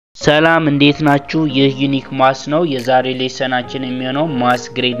ሰላም እንዴት ናችሁ? ይህ ዩኒክ ማስ ነው። የዛሬ ሌሰናችን የሚሆነው ማስ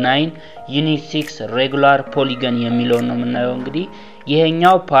ግሬድ 9 ዩኒት 6 ሬጉላር ፖሊገን የሚለው ነው የምናየው። እንግዲህ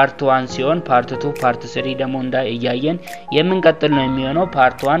ይሄኛው ፓርት 1 ሲሆን ፓርት 2 ፓርት 3 ደግሞ እንዳያየን የምንቀጥል ነው የሚሆነው።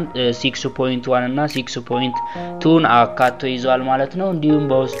 ፓርት 1 6.1 እና 6.2 አካቶ ይዟል ማለት ነው። እንዲሁም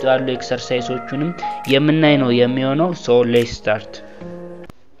በውስጡ ያሉ ኤክሰርሳይሶቹንም የምናይ ነው የሚሆነው። ሶ ሌትስ ስታርት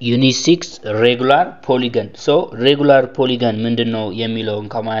Unit 6 regular polygon. So regular polygon ምንድነው የሚለውን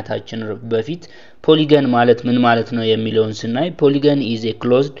ከማየታችን በፊት polygon ማለት ምን ማለት ነው የሚለውን ስናይ polygon is a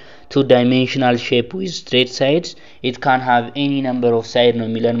closed two-dimensional shape with straight sides. It can have any number of sides ነው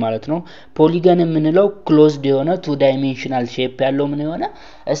የሚለን ማለት ነው። polygon የምንለው closed የሆነ two-dimensional shape ያለው ምን የሆነ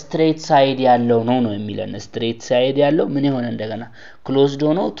straight side ያለው ነው የሚለን። straight side ያለው ምን የሆነ እንደገና closed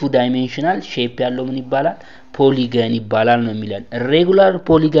ሆኖ two-dimensional shape ያለው ምን ይባላል? polygon ይባላል ነው የሚለን። regular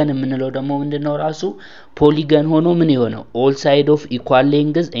polygon የምንለው ደግሞ ምንድነው ራሱ polygon ሆኖ ምን የሆነው all side of equal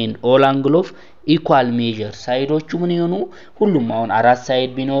length and all angle of equal measure ሳይዶቹ ምን ይሆኑ ሁሉም አሁን አራት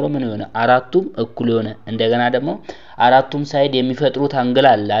ሳይድ ቢኖር ምን ይሆነ አራቱም እኩል ይሆነ እንደገና ደግሞ አራቱም ሳይድ የሚፈጥሩት አንግል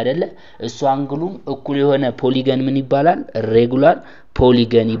አለ አይደለ እሱ አንግሉም እኩል የሆነ polygon ምን ይባላል regular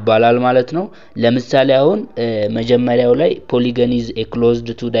polygon ይባላል ማለት ነው። ለምሳሌ አሁን መጀመሪያው ላይ polygon is a closed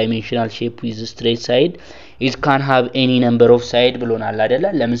two dimensional shape with straight side. It can have any number of side ብሎናል አይደለ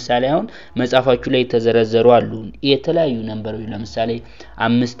ለምሳሌ አሁን መጻፋችሁ ላይ ተዘረዘሩ አሉ የተለያዩ ነምበሮች ለምሳሌ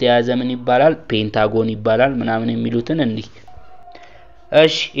 5 የያዘ ምን ይባላል ፔንታጎን ይባላል ምናምን የሚሉትን እንዲህ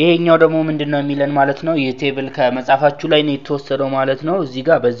እሺ ይሄኛው ደግሞ ምንድነው የሚለን ማለት ነው የቴብል ከመጻፋችሁ ላይ ነው የተወሰደው ማለት ነው። እዚህ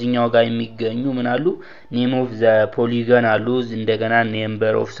ጋር በዚህኛው ጋር የሚገኙ ምን አሉ name of the polygon አሉ እንደገና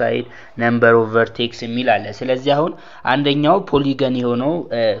number of side number of vertex የሚል አለ። ስለዚህ አሁን አንደኛው polygon የሆነው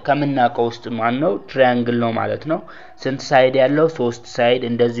ከምናቀው ውስጥ ማን ነው triangle ነው ማለት ነው። ስንት ሳይድ ያለው 3 ሳይድ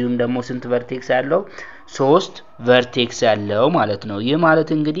እንደዚሁም ደግሞ ስንት vertex ያለው 3 vertex ያለው ማለት ነው። ይሄ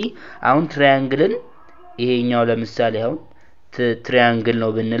ማለት እንግዲህ አሁን triangle ይሄኛው ለምሳሌ አሁን triangle ነው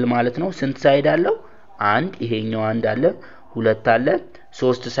ብንል ማለት ነው ስንት ሳይድ አለው አንድ ይሄኛው አንድ አለ ሁለት አለ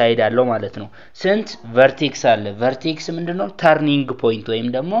ሶስት ሳይድ አለው ማለት ነው። ስንት vertex አለ vertex ምንድነው turning point ወይም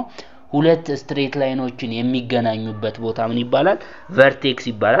ደግሞ ሁለት ስትሬት ላይኖችን የሚገናኙበት ቦታ ምን ይባላል vertex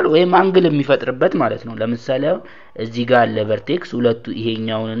ይባላል ወይም አንግል የሚፈጥርበት ማለት ነው። ለምሳሌ አሁን እዚህ ጋር አለ vertex ሁለቱ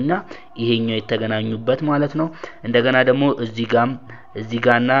ይሄኛውንና ይሄኛው የተገናኙበት ማለት ነው። እንደገና ደግሞ እዚህ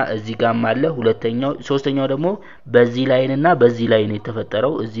ጋርና እዚህ ጋርም አለ ሁለተኛው ሶስተኛው ደግሞ በዚህ ላይንና በዚህ ላይን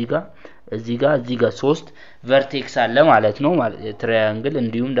የተፈጠረው እዚህ ጋር 3 vertex አለ ማለት ነው triangle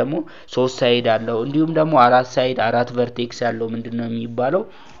እንዲሁም ደግሞ 3 ሳይድ አለው እንዲሁም ደግሞ 4 ሳይድ 4 vertex ያለው ምንድነው የሚባለው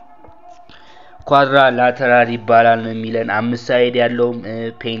quadrilateral ይባላል ነው የሚለን። 5 ሳይድ ያለው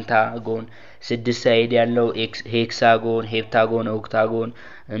ፔንታጎን 6 ሳይድ ያለው ሄክሳጎን ሄፕታጎን ኦክታጎን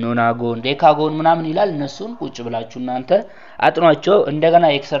ኖናጎን ዴካጎን ምናምን ይላል። እነሱን ቁጭ ብላችሁ እናንተ አጥኗቸው። እንደገና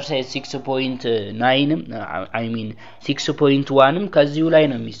ኤክሰርሳይዝ 6.9ም I mean 6.1ም ከዚሁ ላይ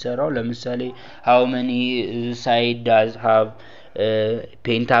ነው የሚሰራው። ለምሳሌ how many side does have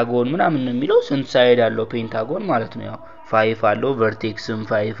ፔንታጎን ምናምን ነው የሚለው ስንት ሳይድ ያለው ፔንታጎን ማለት ነው። ያው 5 አለው vertexም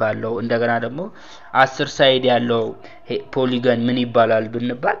 5 አለው እንደገና ደግሞ 10 ሳይድ ያለው polygon ምን ይባላል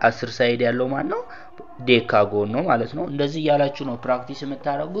ብንባል 10 ሳይድ ያለው ማን ነው ዴካጎን ነው ማለት ነው። እንደዚህ ያላችሁ ነው ፕራክቲስ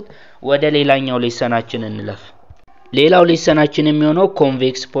የምታደርጉት። ወደ ሌላኛው ሌሰናችን እንለፍ። ሌላው ሌሰናችን የሚሆነው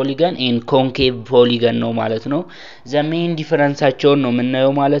convex polygon and concave polygon ነው ማለት ነው። the main differenceአቸው ነው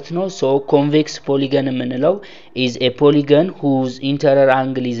የምናየው ማለት ነው። so convex polygon የምንለው is a polygon whose interior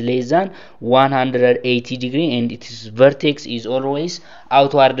angle is less than 180 degree and its vertex is always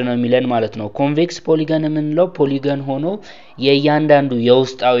outward ነው የሚለን ማለት ነው። convex polygon የምንለው polygon ሆኖ የእያንዳንዱ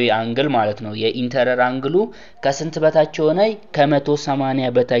የውስጣዊ አንግል ማለት ነው የኢንተረር አንግሉ ከስንት በታች ሆነ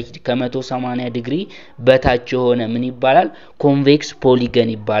ከ180 በታች ከ180 ዲግሪ በታች ሆነ ምን ይባላል convex polygon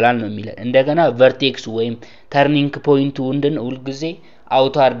ይባላል ነው የሚለን። እንደገና vertex ወይም turning point ሁሉ ጊዜ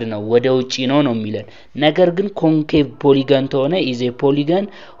outward ነው ወደ ውጪ ነው የሚለን። ነገር ግን concave polygon ተሆነ is a polygon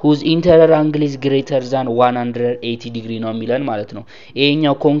whose interior angle is greater than 180 degree ነው የሚለን ማለት ነው።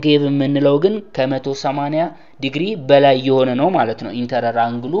 ይሄኛው concave የምንለው ግን ከ180 ዲግሪ በላይ የሆነ ነው ማለት ነው ኢንተረር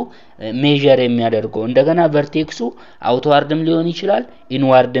አንግሉ ሜዠር የሚያደርገው። እንደገና vertexu outwardም ሊሆን ይችላል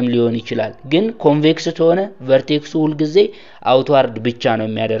inwardም ሊሆን ይችላል። ግን convex ተሆነ vertexu ሁሉ ጊዜ outward ብቻ ነው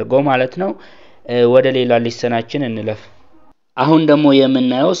የሚያደርገው ማለት ነው። ወደ ሌላ ሌሰናችን እንለፍ። አሁን ደግሞ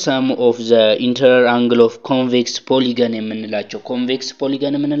የምናየው sum of the interior angle of convex polygon የምንላቸው convex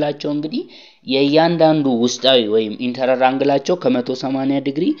polygon የምንላቸው እንግዲህ የእያንዳንዱ ውስጣዊ ወይም ኢንተረር አንግላቸው ከ180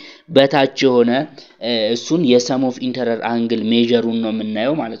 ዲግሪ በታች የሆነ እሱን የsum of interior angle measureውን ነው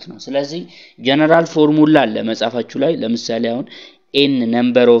የምናየው ማለት ነው። ስለዚህ ጀነራል ፎርሙላ አለ መጻፋችሁ ላይ ለምሳሌ አሁን n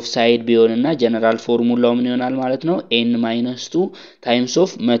number of side ቢሆንና ጀነራል ፎርሙላው ምን ይሆናል ማለት ነው n - 2 times of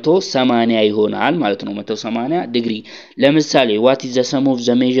 180 ይሆናል ማለት ነው 180 ዲግሪ ለምሳሌ what is the sum of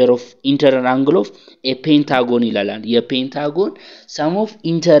the measure of interior angle of a pentagon ይላል የፔንታጎን sum of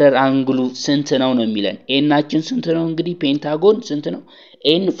interior angle ስንት ነው የሚለን n አችን ስንት ነው እንግዲህ ፔንታጎን ስንት ነው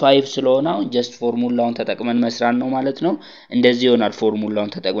n 5 ስለሆነ just ፎርሙላውን ተጠቅመን መስራት ነው ማለት ነው እንደዚህ ይሆናል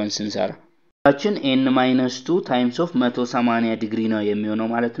ፎርሙላውን ተጠቅመን ስንሰራ አችን n - 2 times of 180 ዲግሪ ነው የሚሆነው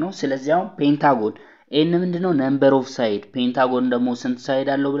ማለት ነው ስለዚህ አሁን ፔንታጎን n ምንድነው number of side ፔንታጎን ደግሞ ስንት ሳይድ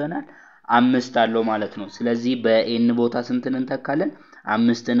አለው ብለናል 5 አለው ማለት ነው ስለዚህ በn ቦታ ስንትን እንተካለን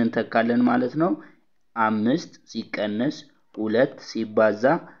 5ን እንተካለን ማለት ነው 5 ሲቀነስ 2 ሲባዛ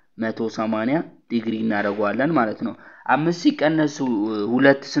 180 ዲግሪ እናደርጋለን ማለት ነው 5 ሲቀነስ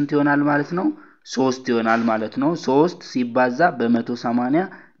 2 ስንት ይሆናል ማለት ነው 3 ይሆናል ማለት ነው 3 ሲባዛ በ180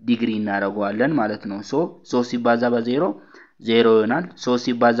 ዲግሪ እናደርጋለን ማለት ነው 3 ሲባዛ በ0 0 ይሆናል 3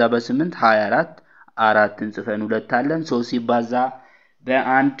 ሲባዛ በ8 24 4 እንጽፈን 2 አለን 3 ሲባዛ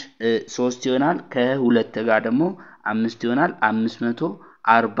በ1 3 ይሆናል ከ2 ጋር ደግሞ 5 ይሆናል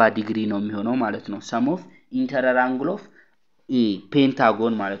 540 ዲግሪ ነው የሚሆነው ማለት ነው sum of interior angle of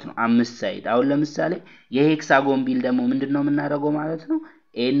ፔንታጎን ማለት ነው 5 ሳይድ አሁን ለምሳሌ የሄክሳጎን ቢል ደግሞ ምንድነው የምናደርገው ማለት ነው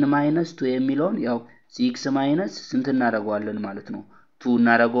n - 2 የሚለውን ያው 6 - ስንት እናደርጋለን ማለት ነው 2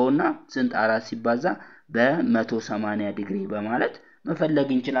 እናደርገውና ስንት 4 ሲባዛ በ180 ዲግሪ በማለት መፈለግ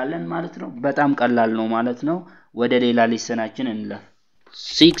እንችላለን ማለት ነው በጣም ቀላል ነው ማለት ነው ወደ ሌላ ሌሰናችን እንለፍ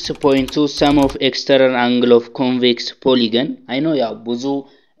 6.2 sum of external angle of convex polygon አይ ነው ያው ብዙ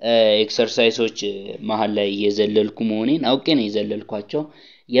ኤክሰርሳይሶች መሃል ላይ የዘለልኩ መሆኔን አውቄ ነው የዘለልኳቸው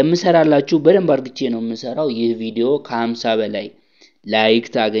የምሰራላችሁ በደንብ አርግቼ ነው የምሰራው ይህ ቪዲዮ ከ50 በላይ ላይክ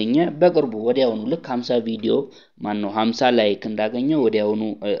ታገኘ በቅርቡ ወዲያውኑ ልክ 50 ቪዲዮ ማን ነው 50 ላይክ እንዳገኘ ወዲያውኑ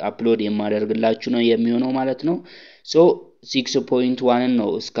አፕሎድ የማደርግላችሁ ነው የሚሆነው ማለት ነው ሶ 6.1 ነው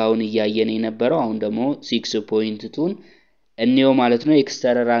እስካሁን እያየን የነበረው አሁን ደግሞ 6.2ን እንየው ማለት ነው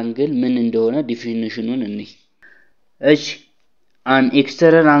ኤክስተርናል አንግል ምን እንደሆነ ዲፊኒሽኑን እንይ እሺ an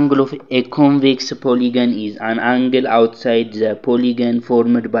external angle of a convex polygon is an angle outside the polygon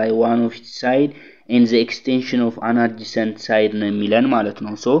formed by one of its side and the extension of an adjacent side ነው የሚለን ማለት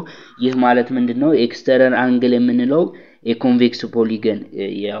ነው ሶ ይህ ማለት ምንድነው ኤክስተርናል አንግል የምንለው የኮንቬክስ ፖሊገን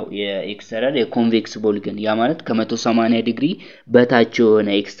ያው የኤክስተርናል የኮንቬክስ ፖሊገን ያ ማለት ከ180 ዲግሪ በታች የሆነ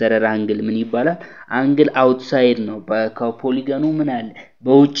ኤክስተርናል አንግል ምን ይባላል አንግል አውትሳይድ ነው ከፖሊገኑ ምን አለ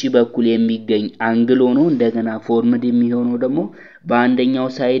በውጪ በኩል የሚገኝ አንግል ሆኖ እንደገና ፎርምድ የሚሆነው ደግሞ በአንደኛው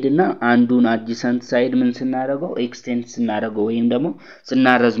ሳይድ እና አንዱን አድጀሰንት ሳይድ ምን ስናደርገው ኤክስቴንድ ስናደርገው ወይም ደግሞ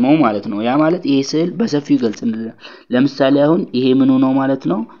ስናረዝመው ማለት ነው ያ ማለት ይሄ ስዕል በሰፊው ይገልጽ ለምሳሌ አሁን ይሄ ምን ነው ማለት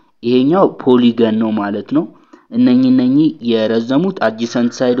ነው ይሄኛው ፖሊገን ነው ማለት ነው እነኚህ የረዘሙት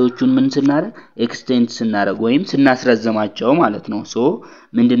አድጀሰንት ሳይዶቹን ምን ስናደርግ ኤክስቴንድ ስናደርግ ወይም ስናስረዝማቸው ማለት ነው ሶ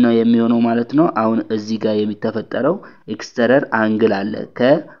ምንድነው የሚሆነው ማለት ነው አሁን እዚህ ጋር የሚተፈጠረው ኤክስተርናል አንግል አለ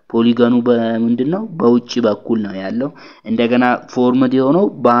ከፖሊገኑ በምንድነው በውጪ በኩል ነው ያለው እንደገና ፎርምድ የሆነው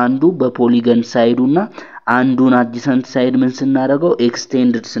በአንዱ በፖሊገን ሳይዱና አንዱን አድጀሰንት ሳይድ ምን ስናደርገው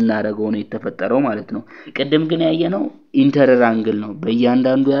ኤክስቴንድድ ስናደርገው ነው የተፈጠረው ማለት ነው ቅድም ግን ያየነው ኢንተረር አንግል ነው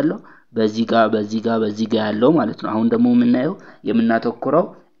በእያንዳንዱ ያለው በዚህ ጋር ያለው ማለት ነው አሁን ደግሞ የምናየው የምናተኩረው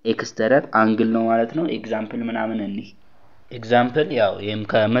ኤክስተርናል አንግል ነው ማለት ነው ኤግዛምፕል ምናምን እንይ ኤግዛምፕል ያው ይሄም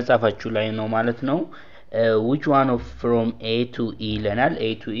ከመጻፋችሁ ላይ ነው ማለት ነው which one of from a to e ለናል a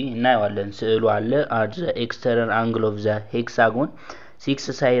to e እናየዋለን ስዕሉ አለ at the external angle of the hexagon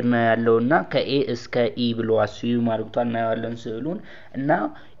 6 ሳይድ ነው ያለውና ከa እስከ e ብሎ አስዩም አድርጓል እናየዋለን ስዕሉን እና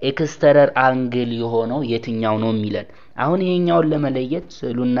ኤክስተርናል አንግል የሆነው የትኛው ነው የሚለን አሁን ይሄኛውን ለመለየት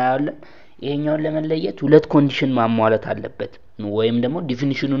ስዕሉን እናያለን ይሄኛውን ለመለየት ሁለት ኮንዲሽን ማሟላት አለበት ወይም ደግሞ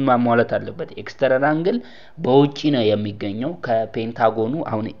ዲፊኒሽኑን ማሟላት አለበት ኤክስተርናል አንግል በውጪ ነው የሚገኘው ከፔንታጎኑ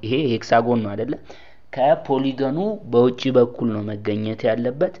አሁን ይሄ ሄክሳጎን ነው አይደለ ከፖሊገኑ በውጪ በኩል ነው መገኘት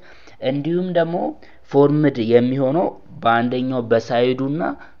ያለበት እንዲሁም ደግሞ ፎርምድ የሚሆነው በአንደኛው በሳይዱና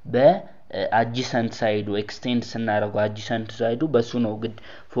በአድጀሰንት ሳይዱ ኤክስቴንድ ስናደርገው አድጀሰንት ሳይዱ በሱ ነው ግድ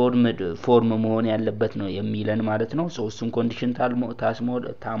ፎርም መሆን ያለበት ነው የሚለን ማለት ነው ሶ እሱን ኮንዲሽን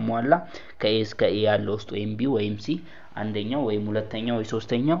ታሟላ ከኤ እስከ ኤ ያለው ውስጥ ወይም ቢ ወይም ሲ አንደኛው ወይም ሁለተኛው ወይ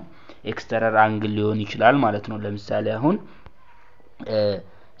ሶስተኛው ኤክስተርናል አንግል ሊሆን ይችላል ማለት ነው ለምሳሌ አሁን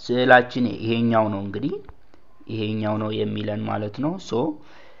ስዕላችን ይሄኛው ነው እንግዲህ ይሄኛው ነው የሚለን ማለት ነው ሶ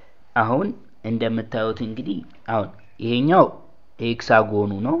አሁን እንደምታዩት እንግዲህ አሁን ይሄኛው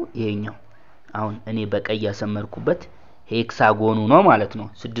ሄክሳጎኑ ነው ይሄኛው አሁን እኔ በቀይ ያሰመርኩበት ሄክሳጎኑ ነው ማለት ነው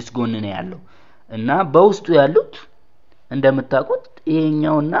 6 ጎን ነው ያለው እና በውስጡ ያሉት እንደምታውቁት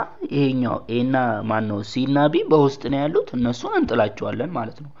ይሄኛውና ይሄኛው ኤና ማን ነው ሲና ቢ በውስጥ ነው ያሉት እነሱን እንጥላቸዋለን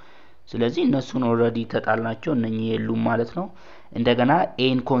ማለት ነው ስለዚህ እነሱን ኦሬዲ ተጣልናቸው እነኚህ የሉም ማለት ነው እንደገና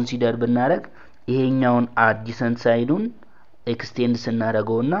ኤን ኮንሲደር ብናረግ ይሄኛውን አድጀሰንት ሳይዱን ኤክስቴንድ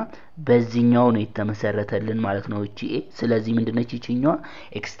ስናደርገውና በዚህኛው ነው የተመሰረተልን ማለት ነው እቺ ኤ። ስለዚህ ምንድነች ይችኛዋ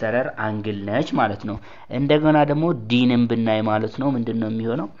ኤክስተረር አንግል ነች ማለት ነው። እንደገና ደግሞ ዲንም ብናይ ማለት ነው ምንድነው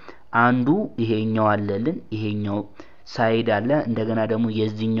የሚሆነው አንዱ ይሄኛው አለልን ይሄኛው ሳይድ አለ እንደገና ደግሞ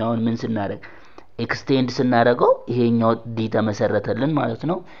የዚህኛውን ምን ስናደርግ ኤክስቴንድ ስናደርገው ይሄኛው ዲ ተመሰረተልን ማለት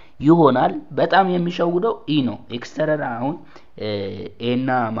ነው ይሆናል። በጣም የሚሸውደው ኢ ነው። ኤክስተረር አሁን ኤ እና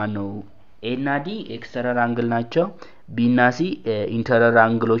ማን ነው ኤ እና ዲ ኤክስተረር አንግል ናቸው። ቢ እና ሲ ኢንተረር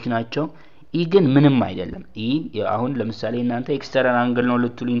አንግሎች ናቸው። ኢ ግን ምንም አይደለም። ኢ አሁን ለምሳሌ እናንተ ኤክስተረር አንግል ነው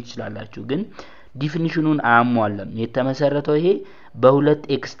ልትሉኝ ትችላላችሁ ግን ዲፊኒሽኑን አያሟላም። የተመሰረተው ይሄ በሁለት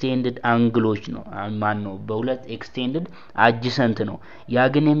ኤክስቴንድድ አንግሎች ነው ማን ነው በሁለት ኤክስቴንድድ አድጀሰንት ነው። ያ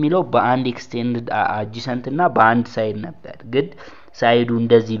ግን የሚለው በአንድ ኤክስቴንድድ አድጀሰንት እና በአንድ ሳይድ ነበር። ግድ ሳይዱ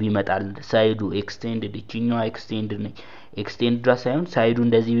እንደዚህ ቢመጣል ሳይዱ ኤክስቴንድድ እቺኛው ኤክስቴንድድ ነች ኤክስቴንድድ ሳይሆን ሳይዱ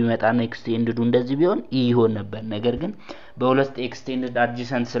እንደዚህ ቢመጣና ኤክስቴንድዱ እንደዚህ ቢሆን ኢ ይሆን ነበር። ነገር ግን በሁለት ኤክስቴንድድ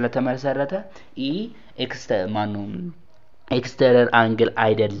አድጀሰንት ስለተመሰረተ ኢ ማነው ኤክስተረር አንግል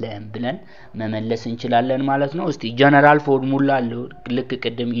አይደለም ብለን መመለስ እንችላለን ማለት ነው። እስቲ ጀነራል ፎርሙላ አለ ልክ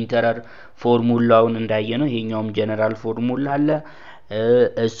ቅድም ኢንተረር ፎርሙላውን እንዳየነው ይሄኛውም ጀነራል ፎርሙላ አለ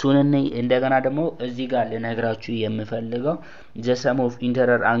እሱን እንደገና ደግሞ እዚህ ጋር ልነግራችሁ የምፈልገው the sum of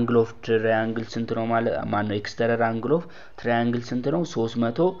interior angle of triangle ስንት ነው ማለት ማነው exterior angle of triangle ስንት ነው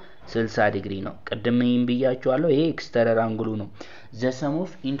 360 ዲግሪ ነው። ቅድም ይሄን ብያችኋለሁ ይሄ exterior angle ነው። the sum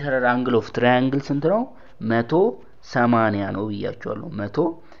of interior angle of triangle ስንት ነው 180 ነው ብያችኋለሁ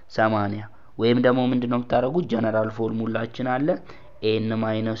 180 ወይም ደግሞ ምንድነው የምታረጉት ጀነራል ፎርሙላችን አለ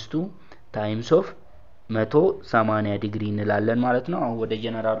n-2 times of 180 ዲግሪ እንላለን ማለት ነው። አሁን ወደ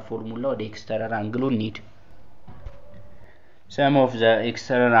ጀነራል ፎርሙላ ወደ ኤክስተረር አንግሉ እንሂድ። sum of the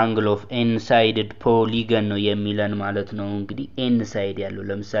external angle of n-sided polygon ነው የሚለን ማለት ነው። እንግዲህ n ሳይድ ያለው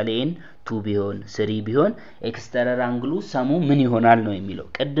ለምሳሌ n 2 ቢሆን 3 ቢሆን ኤክስተረር አንግሉ ሰሙ ምን ይሆናል ነው የሚለው።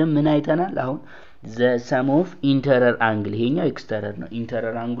 ቅድም ምን አይተናል አሁን the sum of interior angle ይሄኛው ኤክስተረር ነው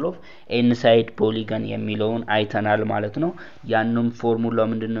interior angle of n-side polygon የሚለውን አይተናል ማለት ነው። ያንንም ፎርሙላው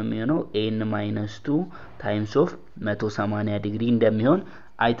ምንድነው የሚሆነው n-2 times of 180 ዲግሪ እንደሚሆን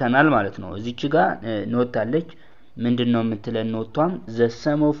አይተናል ማለት ነው። እዚች ጋር ኖት አለች ምንድነው የምትለን ኖቷም the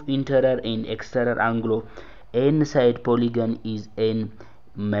sum of interior and exterior angle of n-side polygon is n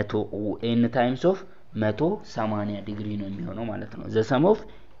times of 180 ዲግሪ ነው የሚሆነው ማለት ነው። the sum of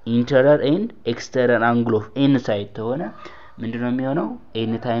interior and exterior angle of n side ተሆነ ምንድነው የሚሆነው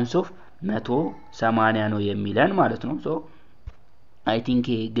n times of 180 ነው የሚለን ማለት ነው። so I think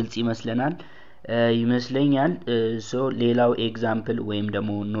ግልጽ ይመስለኛል so ሌላው ኤግዛምፕል ወይም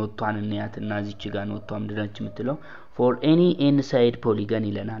ደግሞ ኖቷን እንያትና እዚች ጋር ኖቷም ድረች የምትለው for any n side polygon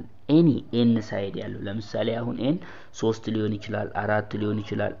ይለናል። any n side ያለው ለምሳሌ አሁን n 3 ሊሆን ይችላል 4 ሊሆን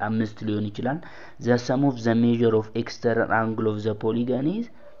ይችላል 5 ሊሆን ይችላል the sum of the measure of exterior angle of the polygon is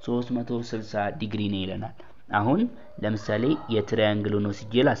 360 ዲግሪ ነው ይለናል። አሁን ለምሳሌ የትራያንግሉ ነው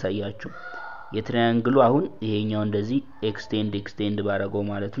ሲጀል አሳያችሁ። የትራያንግሉ አሁን ይሄኛው እንደዚህ ኤክስቴንድ ባረገው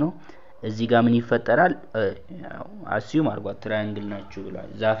ማለት ነው እዚህ ጋር ምን ይፈጠራል አሲዩም አርጓት ትራያንግል ናችሁ ብሏል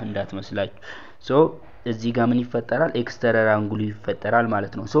ዛፍ እንዳትመስላችሁ። ሶ እዚህ ጋር ምን ይፈጠራል ኤክስተረር አንግሉ ይፈጠራል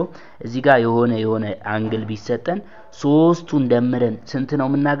ማለት ነው። ሶ እዚህ ጋር የሆነ አንግል ቢሰጠን ሶስቱን ደምረን ስንት ነው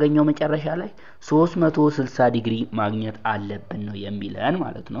የምናገኘው መጨረሻ ላይ 360 ዲግሪ ማግኘት አለብን ነው የሚለን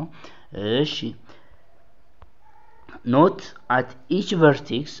ማለት ነው። እሺ note at each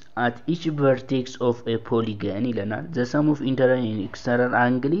vertex of a polygon ይለናል the sum of interior and exterior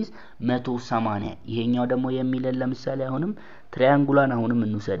angle is 180 ይሄኛው ደግሞ የሚለን ለምሳሌ አሁንም ትራያንጉላን አሁንም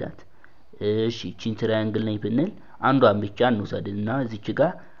እንውሰዳት። እሺ እቺን ትራያንግል ነኝ ብንል አንዷን ብቻ እንውሰድና እዚች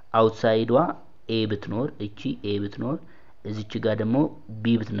ጋር አውትሳይድዋ a ብትኖር እቺ a ብትኖር እዚች ጋር ደግሞ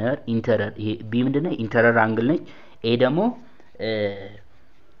b ብትኖር ኢንተረር ይሄ b ምንድነው ኢንተረር አንግል ነች a ደግሞ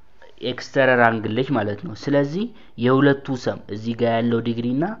ኤክስተረር አንግል ነች ማለት ነው። ስለዚህ የሁለቱ ሰም እዚህ ጋር ያለው ዲግሪ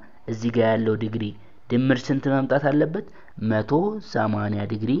እና እዚህ ጋር ያለው ዲግሪ ድምር ስንት መምጣት አለበት 180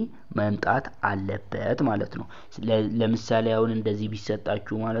 ዲግሪ መምጣት አለበት ማለት ነው። ለምሳሌ አሁን እንደዚህ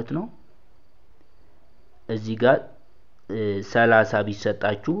ቢሰጣችሁ ማለት ነው እዚህ ጋር 30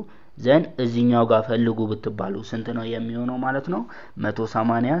 ቢሰጣችሁ ዘን እዚህኛው ጋር ፈልጉ ብትባሉ ስንት ነው የሚሆነው ማለት ነው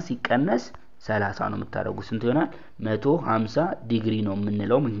 180 ሲቀነስ 30 ነው የምታደርጉ ስንት ይሆናል 150 ዲግሪ ነው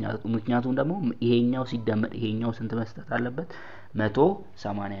የምንለው። ምክንያቱም ደግሞ ይሄኛው ሲደመር ይሄኛው ስንት መስጠት አለበት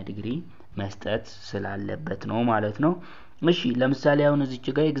 180 ዲግሪ መስጠት ስላለበት ነው ማለት ነው። እሺ ለምሳሌ አሁን እዚች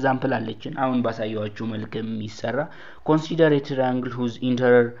ጋር ኤግዛምፕል አለችን አሁን ባሳያችሁ መልኩም ይሰራ consider a triangle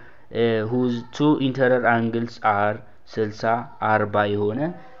whose two interior angles are 60 40 የሆነ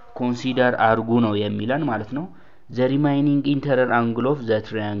ኮንሲደር አርጉ ነው የሚለን ማለት ነው። the remaining interior angle of the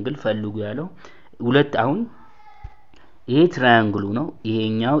triangle ፈልጉ ያለው ሁለት አሁን ይሄ ትራያንግሉ ነው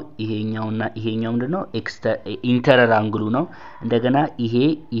ይሄኛውና ይሄኛው ምንድነው ኢንተረር አንግሉ ነው እንደገና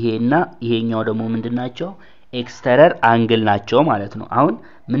ይሄና ይሄኛው ደግሞ ምንድናቸው ኤክስተረር አንግል ናቸው ማለት ነው አሁን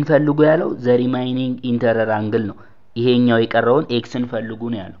ምን ፈልጉ ያለው the remaining interior angle ነው ይሄኛው የቀረውን ኤክስን ፈልጉ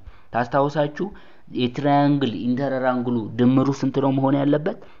ነው ያለው ታስታውሳችሁ የትራያንግል ኢንተረር አንግሉ ድምሩ ስንት ነው መሆን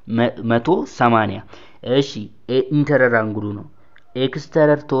ያለበት 180 እሺ ኢንተረር አንግሉ ነው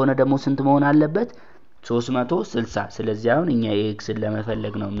ኤክስተረር ተሆነ ደግሞ ስንት መሆን አለበት 360 ስለዚህ አሁን እኛ ኤክስን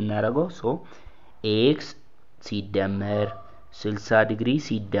ለመፈለግ ነው የምናረጋው ሶ ኤክስ ሲደመር 60 ዲግሪ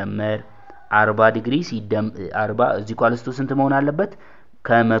ሲደመር 40 ዲግሪ ሲደመር 40 እዚህ ኳልስቱ ስንት መሆን አለበት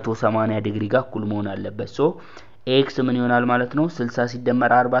ከ180 ዲግሪ ጋር እኩል መሆን አለበት ሶ ኤክስ ምን ይሆናል ማለት ነው 60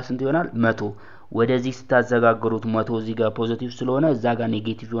 ሲደመር 40 ስንት ይሆናል 100 ወደዚህ ስታዘጋግሩት 100 እዚህ ጋር ፖዚቲቭ ስለሆነ እዛ ጋር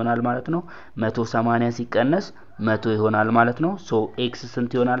ኔጌቲቭ ይሆናል ማለት ነው 180 ሲቀነስ 100 ይሆናል ማለት ነው ሶ ኤክስ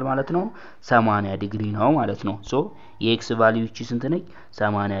ስንት ይሆናል ማለት ነው 80 ዲግሪ ነው ማለት ነው ሶ የኤክስ ቫልዩ እቺ ስንት ነች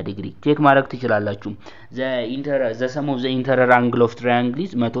 80 ዲግሪ ቼክ ማድረግ ትችላላችሁ the sum of the interior angle of triangle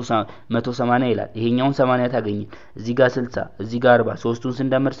is 180 ይላል ይሄኛውን 80 ታገኝ እዚህ ጋር 60 እዚህ ጋር 40 ሶስቱን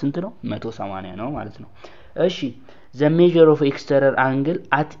ስንደምር ስንት ነው 180 ነው ማለት ነው እሺ the measure of exterior angle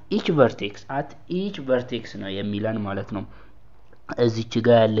at each vertex ነው የሚለን ማለት ነው እዚች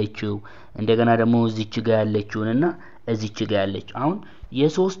ጋር ያለችው እንደገና ደግሞ እዚች ጋር ያለችውንና እዚች ጋር ያለችው አሁን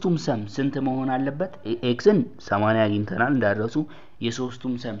የሶስቱም ሰም ስንት መሆን አለበት ኤክስን 80 አግኝተናል እንዳደረሱ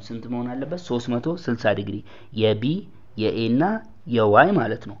የሶስቱም ሰም ስንት መሆን አለበት 360 ዲግሪ የቢ የኤ እና የዋይ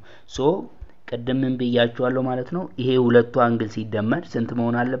ማለት ነው ሶ ቀደም ምን ብያችኋለሁ ማለት ነው ይሄ ሁለቱ አንግል ሲደመር ስንት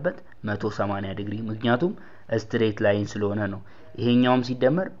መሆን አለበት 180 ዲግሪ ምክንያቱም ስትሬት ላይን ስለሆነ ነው ይሄኛውም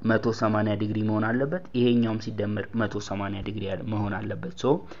ሲደመር 180 ዲግሪ መሆን አለበት ይሄኛውም ሲደመር 180 ዲግሪ መሆን አለበት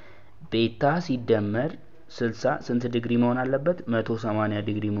ሶ ቤታ ሲደመር 60 ስንት ዲግሪ መሆን አለበት 180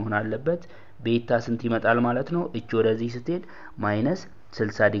 ዲግሪ መሆን አለበት ቤታ ስንት ይመጣል ማለት ነው እቺ ወደዚህ ስትሄድ ማይነስ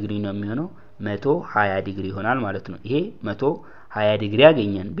 60 ዲግሪ ነው የሚሆነው 120 ዲግሪ ይሆናል ማለት ነው ይሄ 120 ዲግሪ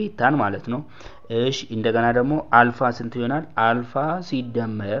ያገኘን ቤታን ማለት ነው እሺ እንደገና ደግሞ አልፋ ስንት ይሆናል አልፋ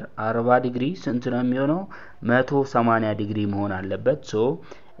ሲደመር 40 ዲግሪ ስንት ነው የሚሆነው 180 ዲግሪ መሆን አለበት ሶ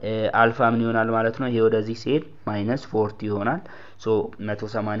አልፋ ምን ይሆናል ማለት ነው ይሄ ወደዚህ ሲሄድ ማይነስ 40 ይሆናል ሶ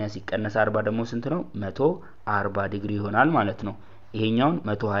 180 ሲቀነስ 40 ደግሞ ስንት ነው 140 ዲግሪ ይሆናል ማለት ነው ይሄኛውን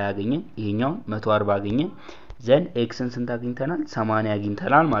 120 አገኘን ይሄኛውን 140 አገኘን ዘን ኤክስን ስንት አግኝተናል 80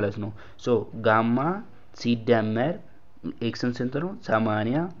 አግኝተናል ማለት ነው ሶ ጋማ ሲደመር ኤክስን ስንት ነው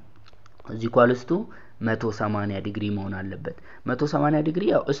 80 እዚህ ኳልስቱ 180 ዲግሪ መሆን አለበት 180 ዲግሪ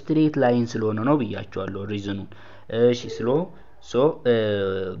ያው ስትሬት ላይን ስለሆነ ነው ብያችኋለሁ ሪዝኑን እሺ ሶ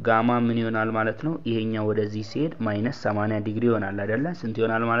ጋማ ምን ይሆናል ማለት ነው ይሄኛው ወደዚህ ሲሄድ ማይነስ 80 ዲግሪ ይሆናል አይደለ ስንት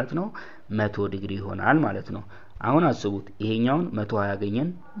ይሆናል ማለት ነው 100 ዲግሪ ይሆናል ማለት ነው አሁን አስቡት ይሄኛውን 120 አገኘን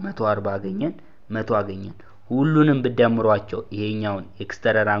 140 አገኘን 100 አገኘን ሁሉንም ብደምሯቸው ይሄኛውን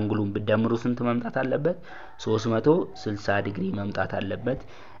ኤክስተረር አንግሉን ብደምሩ ስንት መምጣት አለበት 360 ዲግሪ መምጣት አለበት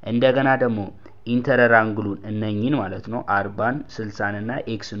እንደገና ደግሞ ኢንተረር አንግሉን እነኚን ማለት ነው 40ን 60ን እና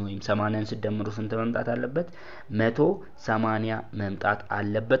ኤክስን ወይም 80ን ሲደምሩ ስንት መምጣት አለበት 180 መምጣት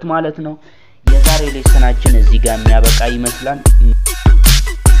አለበት ማለት ነው የዛሬ ሌሰናችን እዚህ ጋር የሚያበቃ ይመስላል